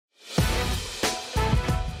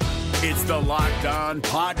It's the Locked On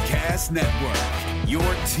Podcast Network, your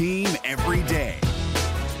team every day.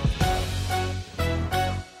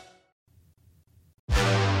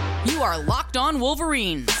 You are Locked On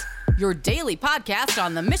Wolverines, your daily podcast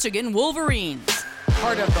on the Michigan Wolverines,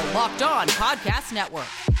 part of the Locked On Podcast Network.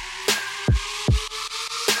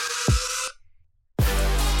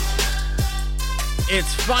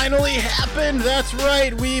 It's finally happened. That's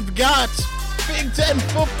right. We've got Big Ten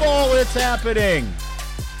football. It's happening,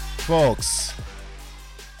 folks.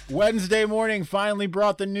 Wednesday morning finally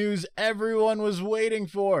brought the news everyone was waiting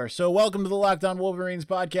for. So welcome to the Locked On Wolverines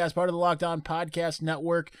podcast, part of the Locked On Podcast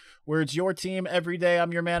Network, where it's your team every day.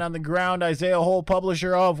 I'm your man on the ground, Isaiah Hole,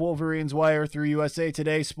 publisher of Wolverines Wire through USA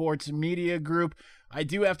Today Sports Media Group. I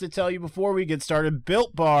do have to tell you before we get started,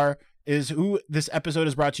 Built Bar is who this episode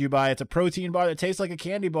is brought to you by. It's a protein bar that tastes like a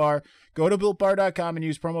candy bar. Go to BuiltBar.com and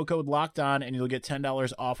use promo code LOCKEDON, and you'll get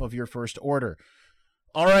 $10 off of your first order.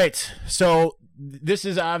 All right, so this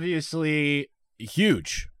is obviously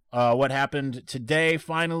huge. What happened today?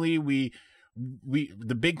 Finally,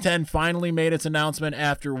 the Big Ten finally made its announcement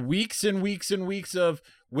after weeks and weeks and weeks of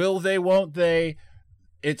will they, won't they.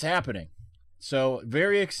 It's happening. So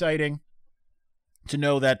very exciting to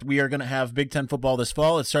know that we are going to have Big Ten football this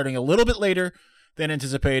fall. It's starting a little bit later than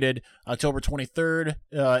anticipated. October 23rd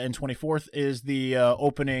and 24th is the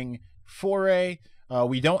opening foray.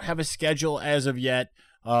 We don't have a schedule as of yet,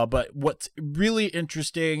 but what's really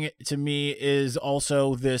interesting to me is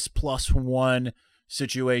also this +1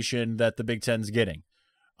 situation that the Big Ten's getting.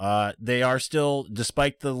 They are still,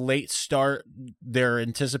 despite the late start, they're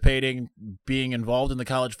anticipating being involved in the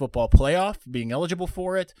college football playoff, being eligible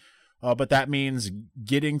for it. But that means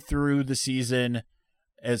getting through the season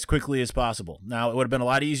as quickly as possible. Now, it would have been a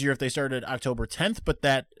lot easier if they started October 10th, but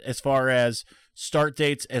that, as far as start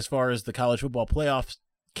dates, as far as the college football playoff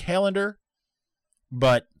calendar,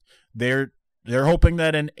 but they're hoping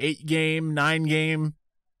that an 8-game, 9-game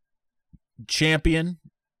champion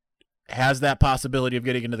has that possibility of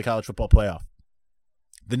getting into the college football playoff.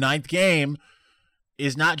 The 9th game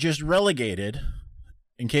is not just relegated,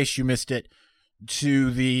 in case you missed it,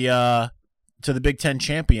 to the Big Ten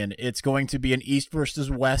champion. It's going to be an East versus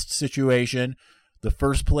West situation. The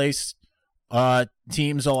first place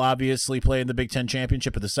teams will obviously play in the Big Ten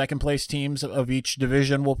championship, but the second place teams of each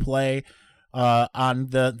division will play on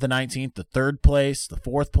the 19th. The third place, the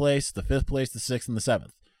fourth place, the fifth place, the sixth, and the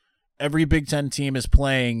seventh. Every Big Ten team is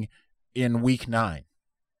playing in week 9.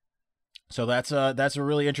 So that's a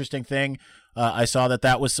really interesting thing. I saw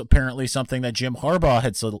that was apparently something that Jim Harbaugh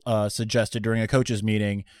had suggested during a coaches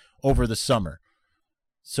meeting over the summer.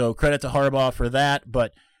 So credit to Harbaugh for that.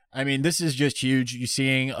 But, I mean, this is just huge. You're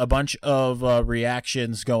seeing a bunch of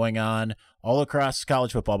reactions going on all across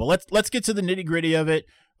college football. But let's get to the nitty-gritty of it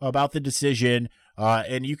about the decision.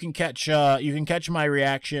 And you can catch my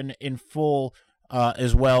reaction in full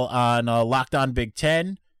as well on Locked On Big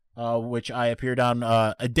Ten, which I appeared on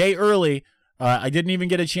a day early. I didn't even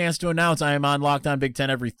get a chance to announce I am on Locked On Big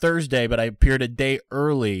Ten every Thursday, but I appeared a day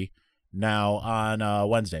early now on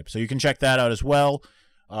Wednesday. So you can check that out as well.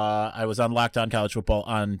 I was on Locked On College Football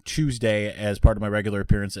on Tuesday as part of my regular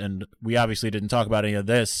appearance, and we obviously didn't talk about any of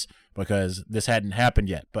this because this hadn't happened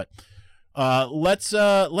yet. But let's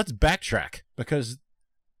backtrack, because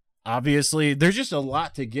obviously there's just a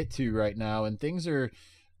lot to get to right now, and things are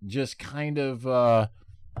just kind of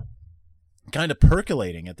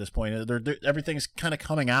percolating at this point. Everything's kind of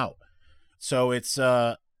coming out. So it's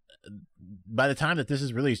by the time that this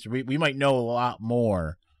is released, we might know a lot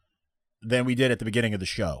more than we did at the beginning of the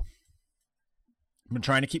show. I've been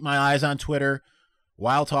trying to keep my eyes on Twitter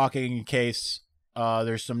while talking in case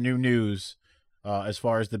there's some new news as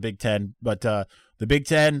far as the Big Ten. But the Big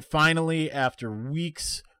Ten finally, after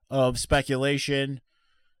weeks of speculation,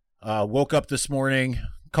 woke up this morning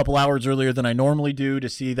couple hours earlier than I normally do to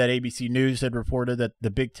see that ABC News had reported that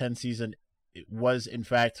the Big Ten season was, in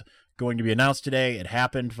fact, going to be announced today. It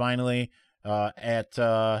happened finally at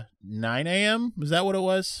 9 a.m. Was that what it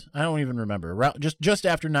was? I don't even remember. Just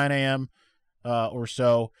after 9 a.m. Or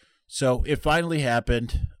so. So it finally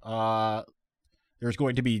happened. There's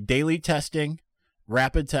going to be daily testing,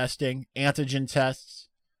 rapid testing, antigen tests.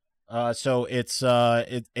 So it's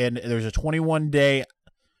and there's a 21-day.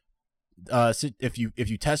 If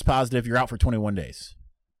you test positive, you're out for 21 days,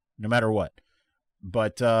 no matter what.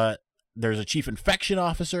 But there's a chief infection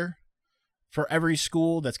officer for every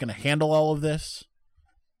school that's going to handle all of this.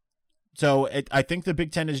 So I think the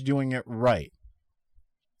Big Ten is doing it right.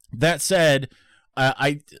 That said,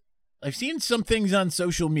 I've seen some things on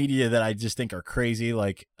social media that I just think are crazy.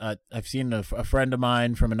 Like I've seen a friend of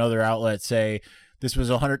mine from another outlet say this was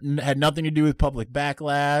had nothing to do with public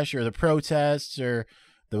backlash or the protests or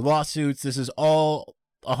the lawsuits. This is all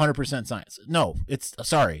 100% science. No, it's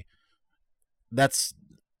sorry. That's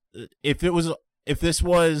if this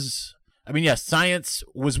was, I mean, yes, science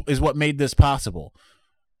is what made this possible.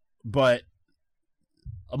 But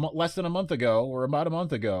less than a month ago, or about a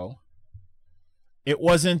month ago, it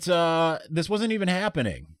wasn't. This wasn't even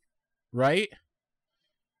happening, right?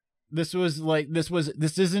 This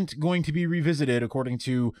isn't going to be revisited, according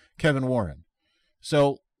to Kevin Warren.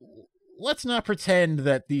 So let's not pretend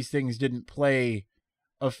that these things didn't play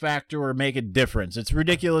a factor or make a difference. It's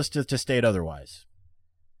ridiculous to state otherwise.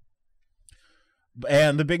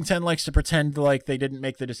 And the Big Ten likes to pretend like they didn't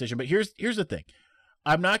make the decision. But here's the thing.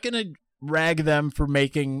 I'm not going to rag them for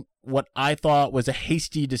making what I thought was a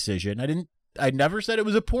hasty decision. I never said it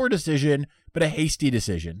was a poor decision, but a hasty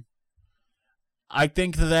decision. I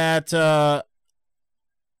think that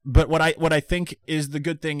but what I think is the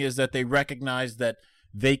good thing is that they recognize that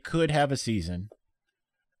they could have a season,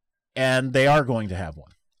 and they are going to have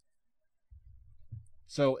one.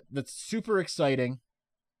 So that's super exciting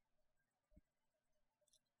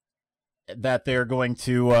that they're going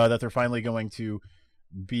to that they're finally going to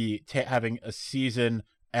be having a season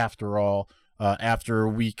after all. After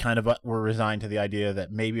we kind of were resigned to the idea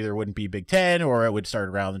that maybe there wouldn't be Big Ten, or it would start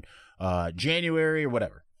around January or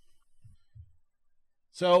whatever.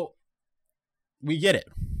 So we get it.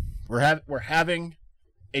 We're having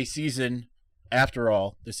a season after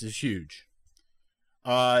all. This is huge.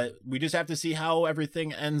 We just have to see how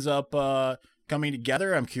everything ends up coming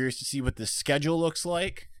together. I'm curious to see what the schedule looks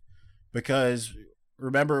like, because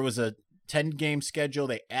remember, it was a 10-game schedule.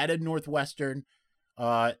 They added Northwestern.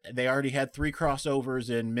 They already had 3 crossovers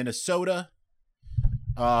in Minnesota,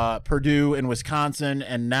 Purdue, and Wisconsin,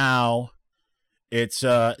 and now it's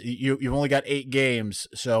you've only got 8 games,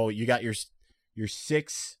 so you got your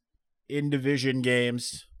 6 in-division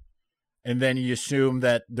games, and then you assume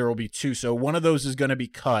that there will be 2. So one of those is going to be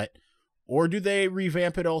cut, or do they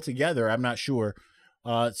revamp it altogether? I'm not sure.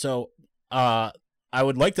 So I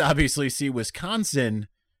would like to obviously see Wisconsin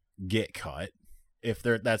get cut if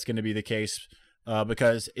that's going to be the case.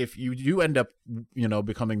 Because if you do end up,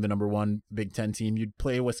 becoming the number 1 Big Ten team, you'd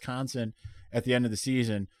play Wisconsin at the end of the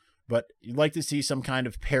season. But you'd like to see some kind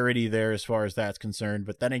of parity there as far as that's concerned.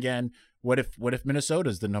 But then again, what if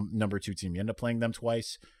Minnesota's the number 2 team? You end up playing them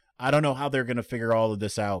twice. I don't know how they're going to figure all of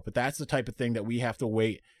this out, but that's the type of thing that we have to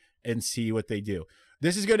wait and see what they do.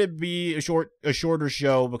 This is going to be a shorter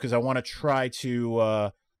show because I want to try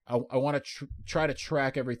to try to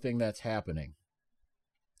track everything that's happening.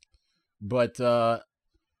 But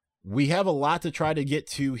we have a lot to try to get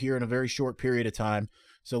to here in a very short period of time.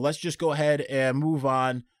 So let's just go ahead and move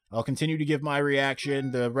on. I'll continue to give my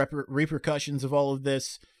reaction, the repercussions of all of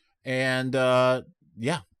this. And,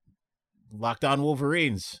 Locked On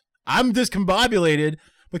Wolverines. I'm discombobulated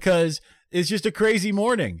because it's just a crazy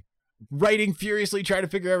morning. Writing furiously, trying to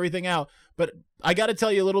figure everything out. But I got to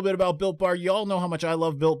tell you a little bit about Built Bar. You all know how much I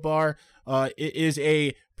love Built Bar. It is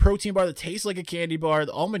a protein bar that tastes like a candy bar,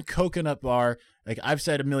 the almond coconut bar, like I've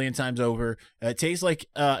said a million times over. It tastes like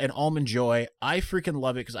an Almond Joy. I freaking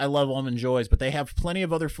love it because I love Almond Joys, but they have plenty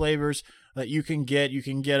of other flavors that you can get. You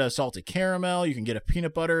can get a salted caramel. You can get a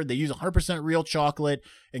peanut butter. They use 100% real chocolate.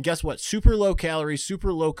 And guess what? Super low calorie,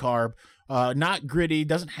 super low carb, not gritty,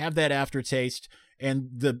 doesn't have that aftertaste. And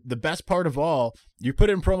the best part of all, you put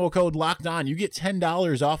in promo code Locked On, you get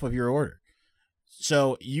 $10 off of your order.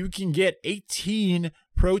 So you can get 18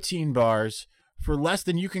 protein bars for less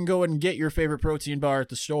than you can go and get your favorite protein bar at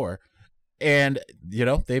the store. And,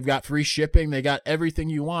 they've got free shipping. They got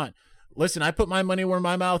everything you want. Listen, I put my money where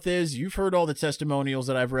my mouth is. You've heard all the testimonials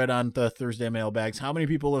that I've read on the Thursday mailbags. How many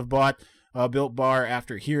people have bought Built Bar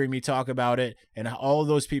after hearing me talk about it? And all of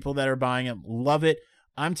those people that are buying it love it.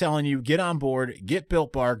 I'm telling you, get on board, get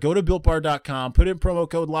Built Bar, go to BuiltBar.com, put in promo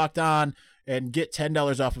code Locked On, and get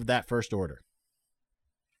 $10 off of that first order.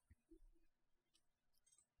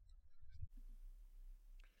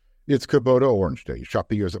 It's Kubota Orange Day. Shop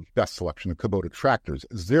the year's best selection of Kubota tractors,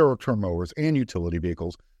 zero-turn mowers, and utility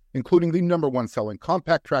vehicles, including the #1 selling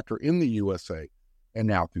compact tractor in the USA. And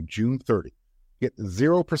now through June 30, get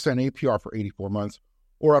 0% APR for 84 months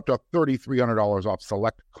or up to $3,300 off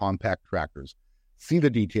select compact tractors. See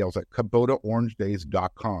the details at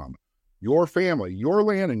KubotaOrangeDays.com. Your family, your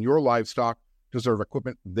land, and your livestock deserve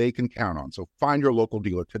equipment they can count on. So find your local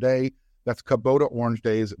dealer today. That's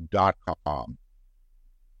KubotaOrangeDays.com.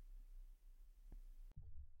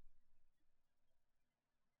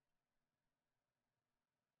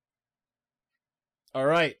 All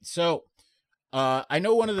right, so I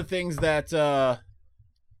know one of the things that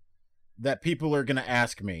that people are going to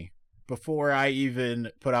ask me before I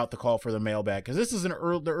even put out the call for the mailbag, because this is the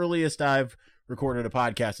earliest I've recorded a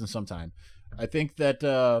podcast in some time. I think that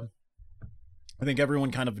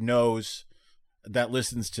everyone kind of knows that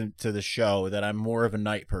listens to the show that I'm more of a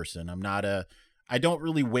night person. I don't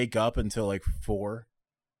really wake up until like 4.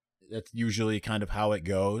 That's usually kind of how it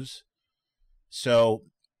goes. So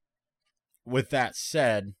with that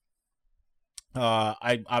said,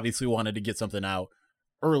 I obviously wanted to get something out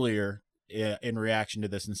earlier in reaction to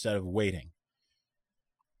this instead of waiting.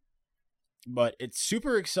 But it's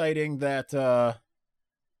super exciting that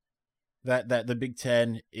that the Big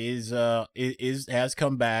Ten has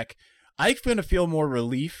come back. I'm gonna feel more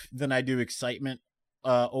relief than I do excitement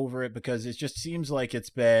over it, because it just seems like it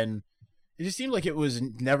seemed like it was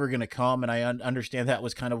never gonna come, and I understand that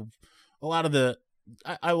was kind of a lot of the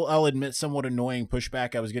I'll admit somewhat annoying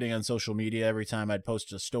pushback I was getting on social media every time I'd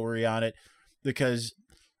post a story on it, because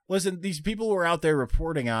listen, these people who are out there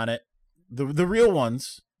reporting on it, the real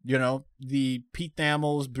ones, the Pete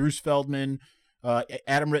Thamels, Bruce Feldman,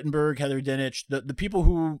 Adam Rittenberg, Heather Dinich, the people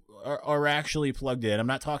who are actually plugged in. I'm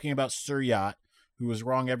not talking about Sir Yacht, who was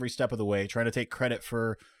wrong every step of the way, trying to take credit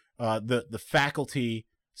for the faculty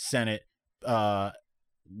senate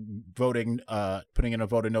voting, putting in a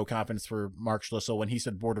vote of no confidence for Mark Schlissel when he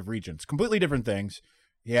said Board of Regents. Completely different things.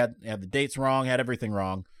 He had the dates wrong, had everything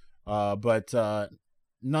wrong. But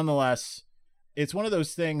nonetheless, it's one of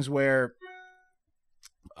those things where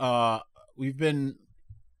we've been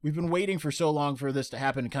waiting for so long for this to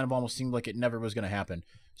happen. It kind of almost seemed like it never was going to happen.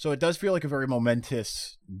 So it does feel like a very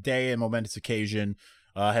momentous day and momentous occasion.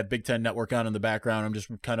 I have Big Ten Network on in the background. I'm just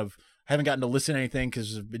kind of haven't gotten to listen to anything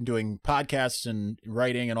because I've been doing podcasts and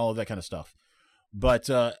writing and all of that kind of stuff. But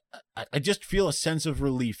I just feel a sense of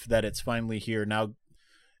relief that it's finally here. Now,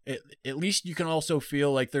 at least you can also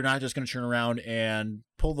feel like they're not just going to turn around and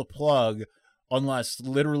pull the plug unless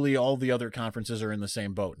literally all the other conferences are in the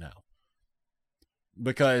same boat now.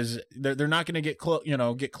 Because they're not going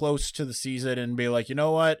to get close to the season and be like, you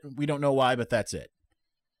know what, we don't know why, but that's it.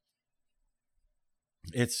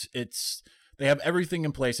 It's they have everything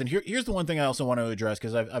in place. And here's the one thing I also want to address,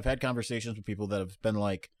 because I've had conversations with people that have been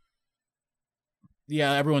like,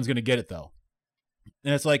 yeah, everyone's going to get it though.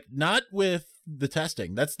 And it's like, not with the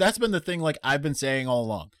testing. That's been the thing, like I've been saying all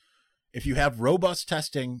along. If you have robust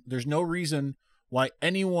testing, there's no reason why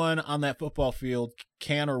anyone on that football field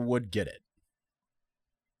can or would get it.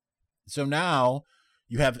 So now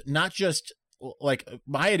you have not just like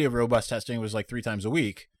my idea of robust testing was like 3 times a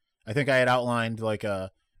week. I think I had outlined like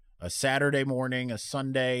a Saturday morning, a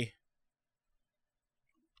Sunday,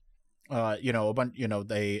 Saturday,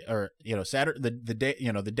 the day,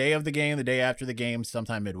 the day of the game, the day after the game,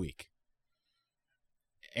 sometime midweek.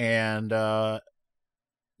 And now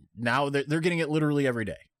they're getting it literally every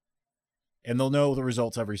day, and they'll know the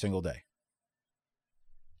results every single day.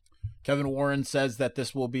 Kevin Warren says that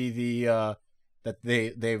this will be that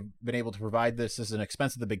they've been able to provide this as an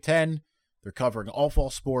expense of the Big Ten. They're covering all fall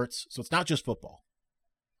sports, so it's not just football,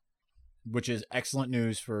 which is excellent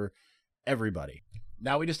news for everybody.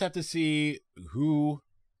 Now we just have to see who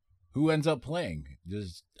ends up playing.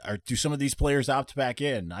 Do some of these players opt back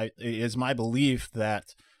in? It is my belief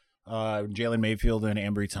that Jalen Mayfield and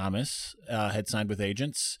Ambry Thomas had signed with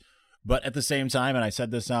agents, but at the same time, and I said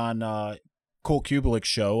this on Cole Kubelik's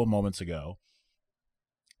show a moments ago,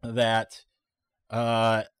 that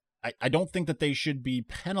I don't think that they should be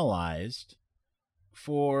penalized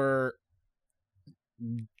for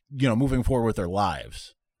moving forward with their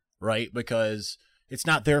lives, right? Because it's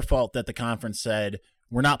not their fault that the conference said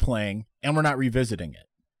we're not playing and we're not revisiting it,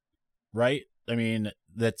 right? I mean,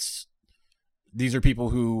 these are people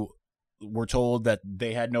who were told that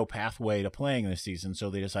they had no pathway to playing this season, so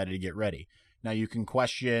they decided to get ready. Now you can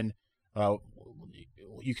question.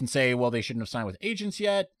 You can say, well, they shouldn't have signed with agents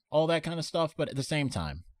yet, all that kind of stuff. But at the same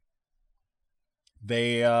time,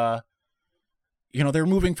 they're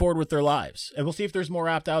moving forward with their lives, and we'll see if there's more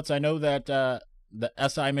opt-outs. I know that the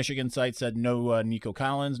SI Michigan site said no Nico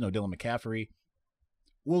Collins, no Dylan McCaffrey.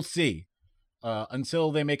 We'll see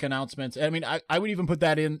until they make announcements. I mean, I would even put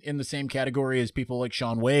that in the same category as people like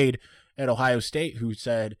Sean Wade at Ohio State, who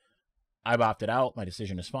said, I've opted out. My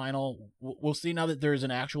decision is final. We'll see now that there's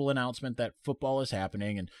an actual announcement that football is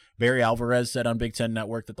happening. And Barry Alvarez said on Big Ten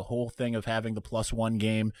Network that the whole thing of having the +1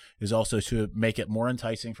 game is also to make it more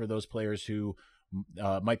enticing for those players who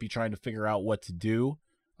might be trying to figure out what to do,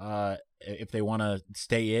 if they want to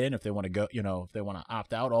stay in, if they want to go, if they want to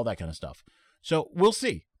opt out, all that kind of stuff. So we'll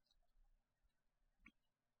see.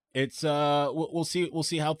 It's we'll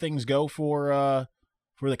see how things go for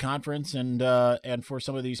the conference and for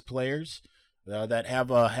some of these players. that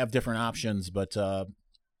have different options. But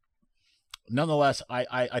nonetheless,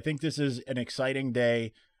 I think this is an exciting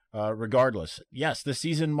day. Regardless, yes, the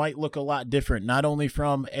season might look a lot different, not only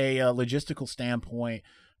from a logistical standpoint,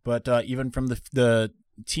 but even from the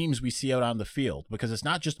teams we see out on the field, because it's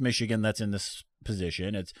not just Michigan that's in this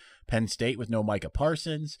position. It's Penn State with no Micah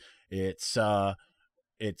Parsons. It's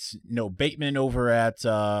no Bateman over at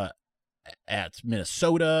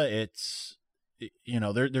Minnesota. It's,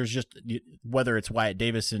 there's just, whether it's Wyatt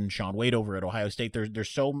Davis and Shaun Wade over at Ohio State, there's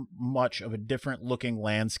so much of a different looking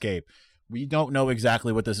landscape. We don't know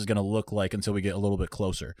exactly what this is going to look like until we get a little bit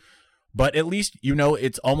closer. But at least,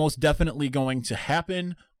 it's almost definitely going to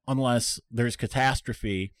happen unless there's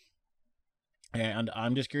catastrophe. And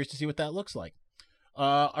I'm just curious to see what that looks like.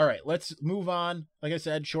 All right, let's move on. Like I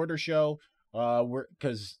said, shorter show.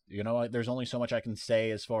 Because, there's only so much I can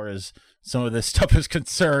say as far as some of this stuff is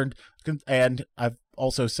concerned. And I've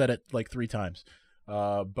also said it like 3 times.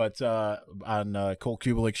 But on Cole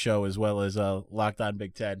Kubelik's show, as well as Locked On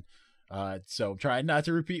Big Ten. So trying not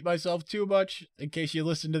to repeat myself too much in case you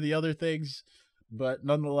listen to the other things, but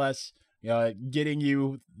nonetheless, getting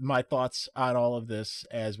you my thoughts on all of this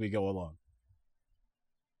as we go along.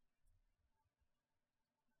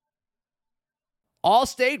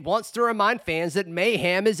 Allstate wants to remind fans that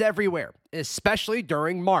mayhem is everywhere, especially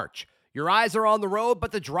during March. Your eyes are on the road,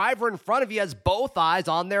 but the driver in front of you has both eyes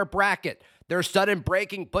on their bracket. Their sudden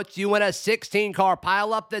braking puts you in a 16-car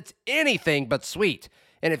pileup that's anything but sweet.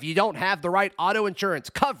 And if you don't have the right auto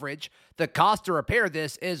insurance coverage, the cost to repair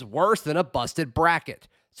this is worse than a busted bracket.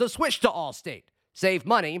 So switch to Allstate, save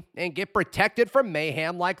money, and get protected from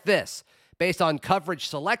mayhem like this. Based on coverage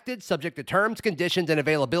selected, subject to terms, conditions, and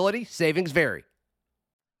availability, savings vary.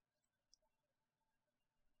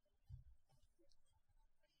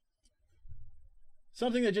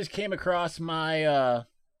 Something that just came across my, a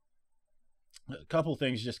couple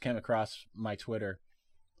things just came across my Twitter.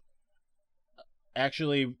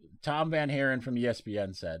 Actually, Tom Van Haren from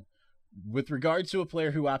ESPN said, with regards to a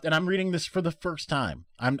player who opted, and I'm reading this for the first time.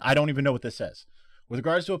 I don't even know what this says. With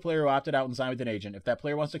regards to a player who opted out and signed with an agent, if that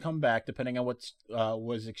player wants to come back, depending on what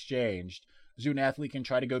was exchanged, the student athlete can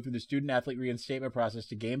try to go through the student athlete reinstatement process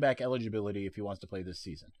to gain back eligibility if he wants to play this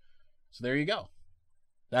season. So there you go.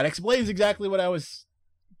 That explains exactly what I was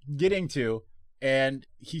getting to, and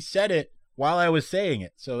he said it while I was saying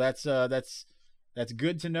it. So that's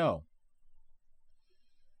good to know.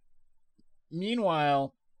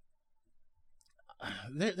 Meanwhile,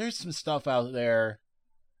 there's some stuff out there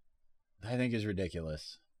I think is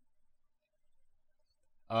ridiculous.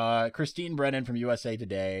 Christine Brennan from USA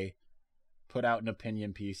Today put out an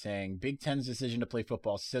opinion piece saying Big Ten's decision to play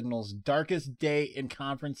football signals darkest day in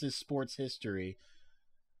conference's sports history,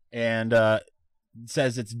 and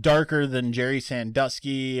says it's darker than Jerry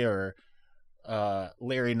Sandusky or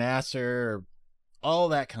Larry Nassar, or all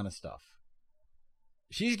that kind of stuff.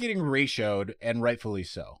 She's getting ratioed, and rightfully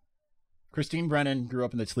so. Christine Brennan grew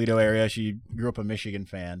up in the Toledo area. She grew up a Michigan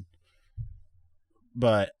fan.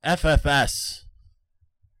 But FFS,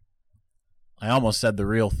 I almost said the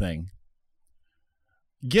real thing.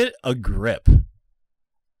 Get a grip.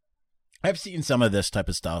 I've seen some of this type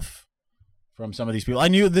of stuff from some of these people. I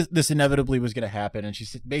knew this inevitably was going to happen, and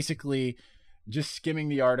she's basically just skimming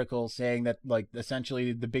the article saying that, like,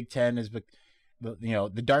 essentially the Big Ten is,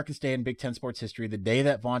 the darkest day in Big Ten sports history, the day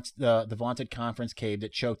that the vaunted conference caved,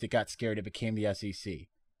 it choked, it got scared, it became the SEC.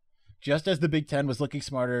 Just as the Big Ten was looking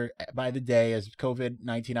smarter by the day as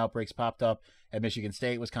COVID-19 outbreaks popped up at Michigan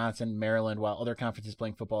State, Wisconsin, Maryland, while other conferences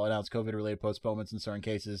playing football announced COVID-related postponements in certain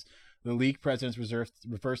cases, the league presidents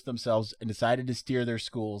reversed themselves and decided to steer their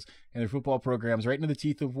schools and their football programs right into the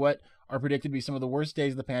teeth of what are predicted to be some of the worst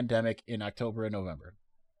days of the pandemic in October and November.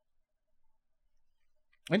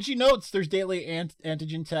 And she notes there's daily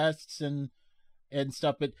antigen tests and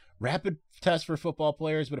stuff, but rapid tests for football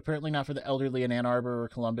players, but apparently not for the elderly in Ann Arbor or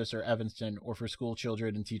Columbus or Evanston, or for school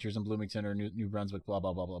children and teachers in Bloomington or New Brunswick, blah,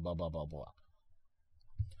 blah, blah, blah, blah, blah, blah, blah.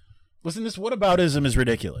 Listen, this whataboutism is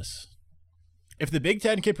ridiculous. If the Big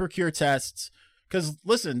Ten can procure tests, because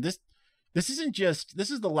listen, this isn't just, this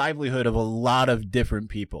is the livelihood of a lot of different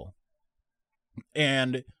people.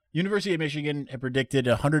 And University of Michigan had predicted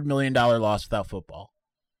a $100 million loss without football.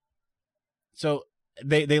 So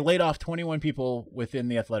they laid off 21 people within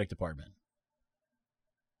the athletic department.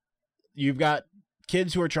 You've got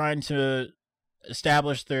kids who are trying to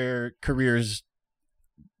establish their careers.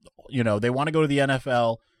 They want to go to the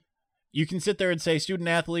NFL. You can sit there and say student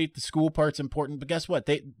athlete, the school part's important, but guess what?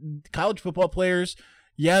 College football players,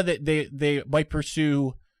 yeah, they might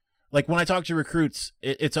pursue, like when I talk to recruits,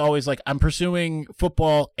 it's always like, I'm pursuing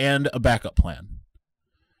football and a backup plan.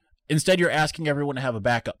 Instead, you're asking everyone to have a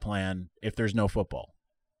backup plan if there's no football.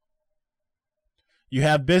 You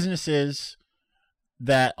have businesses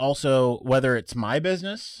that also, whether it's my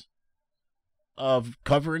business of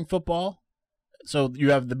covering football, so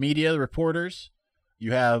you have the media, the reporters,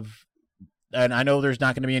 you have, and I know there's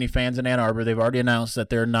not going to be any fans in Ann Arbor. They've already announced that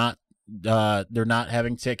they're not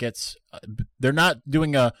having tickets. They're not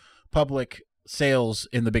doing a public sales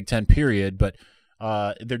in the Big Ten period, but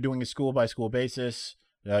they're doing a school by school basis.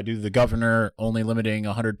 Due to the governor only limiting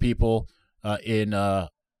 100 people in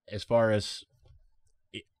as far as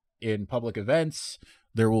in public events,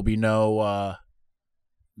 there will be no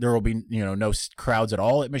crowds at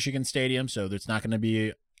all at Michigan Stadium. So there's not going to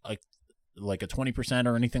be like a 20%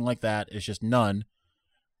 or anything like that. It's just none.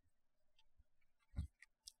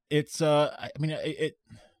 It's the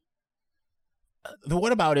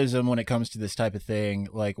whataboutism when it comes to this type of thing,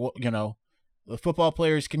 like, the football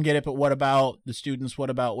players can get it, but what about the students?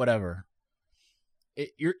 What about whatever?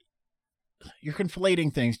 You're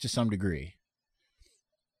conflating things to some degree.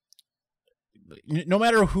 No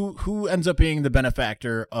matter who ends up being the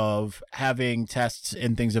benefactor of having tests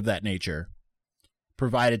and things of that nature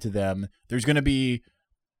provided to them, there's going to be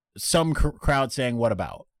some crowd saying, "What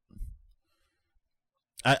about?"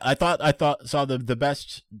 I saw the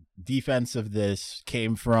best defense of this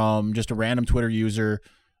came from just a random Twitter user.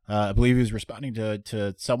 I believe he was responding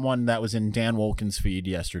to someone that was in Dan Wolken's feed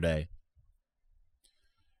yesterday,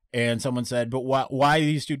 and someone said, "But why do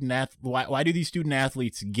these student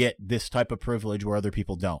athletes get this type of privilege where other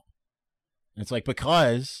people don't?" And it's like,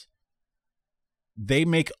 because they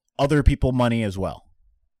make other people money as well.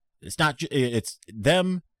 It's not it's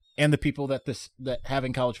them and the people that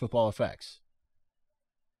having college football affects.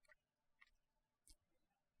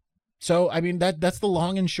 So, I mean, that's the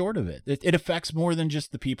long and short of it. It affects more than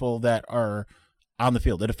just the people that are on the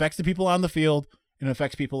field. It affects the people on the field, and it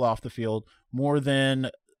affects people off the field more than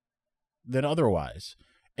otherwise.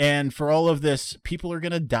 And for all of this, people are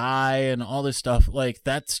going to die and all this stuff. Like,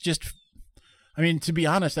 that's just, I mean, to be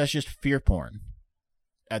honest, that's just fear porn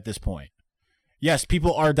at this point. Yes,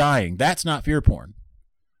 people are dying. That's not fear porn.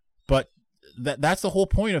 But that's the whole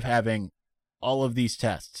point of having all of these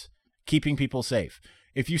tests, keeping people safe.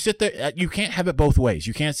 If you sit there, you can't have it both ways.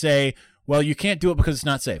 You can't say, well, you can't do it because it's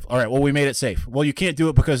not safe. All right, well, we made it safe. Well, you can't do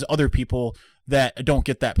it because other people that don't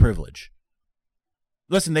get that privilege.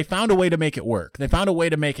 Listen, they found a way to make it work. They found a way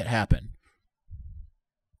to make it happen.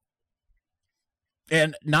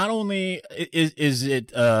 And not only is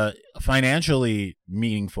it financially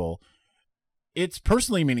meaningful, it's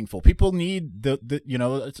personally meaningful. People need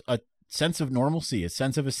it's a sense of normalcy, a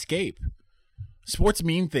sense of escape. Sports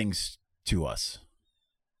mean things to us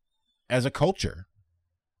as a culture.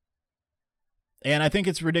 And I think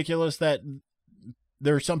it's ridiculous that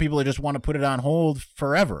there are some people that just want to put it on hold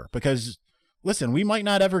forever, because, listen, we might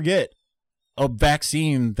not ever get a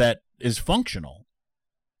vaccine that is functional.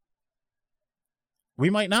 We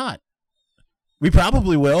might not. We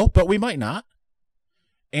probably will, but we might not.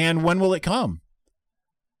 And when will it come?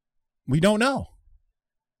 We don't know.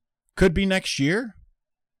 Could be next year.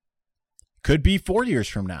 Could be 4 years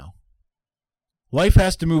from now. Life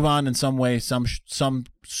has to move on in some way, some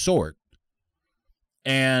sort.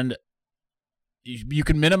 And you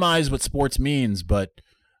can minimize what sports means, but,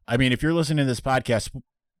 I mean, if you're listening to this podcast,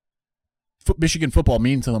 Michigan football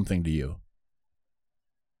means something to you.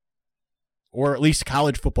 Or at least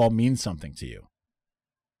college football means something to you.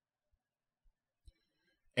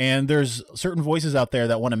 And there's certain voices out there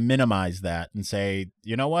that want to minimize that and say,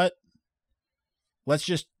 you know what? Let's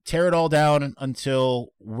just tear it all down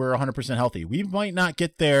until we're 100% healthy. We might not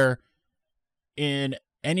get there in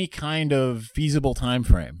any kind of feasible time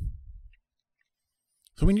frame.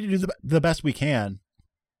 So we need to do the best we can.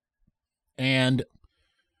 And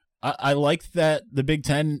I like that the Big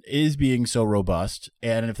Ten is being so robust.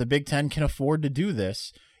 And if the Big Ten can afford to do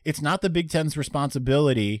this, it's not the Big Ten's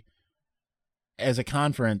responsibility as a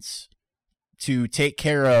conference to take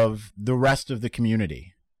care of the rest of the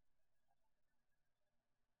community.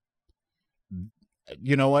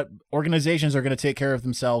 You know what? Organizations are going to take care of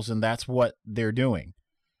themselves, and that's what they're doing.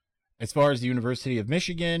 As far as the University of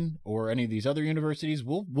Michigan or any of these other universities,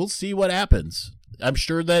 we'll see what happens. I'm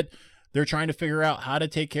sure that they're trying to figure out how to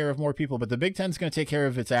take care of more people, but the Big Ten's going to take care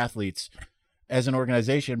of its athletes as an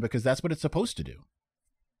organization because that's what it's supposed to do.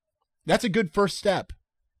 That's a good first step.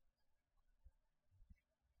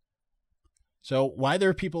 So why there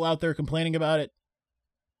are people out there complaining about it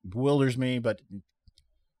bewilders me, but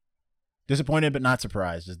disappointed but not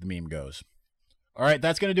surprised, as the meme goes. All right,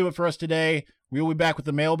 that's going to do it for us today. We'll be back with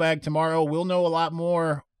the mailbag tomorrow. We'll know a lot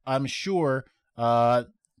more, I'm sure.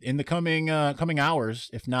 in the coming hours,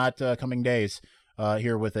 if not coming days,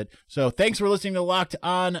 here with it. So thanks for listening to Locked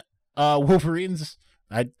On Wolverines.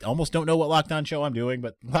 I almost don't know what Locked On show I'm doing,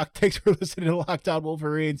 but thanks for listening to Locked On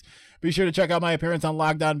Wolverines. Be sure to check out my appearance on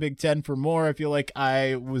Locked On Big Ten for more. I feel like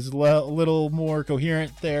I was a little more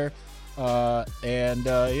coherent there.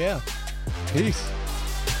 Yeah, peace.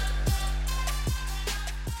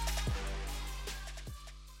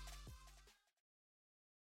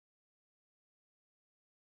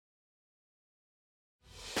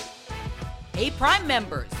 Hey, Prime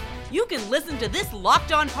members, you can listen to this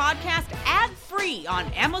Locked On podcast ad-free on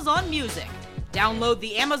Amazon Music. Download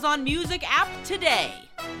the Amazon Music app today.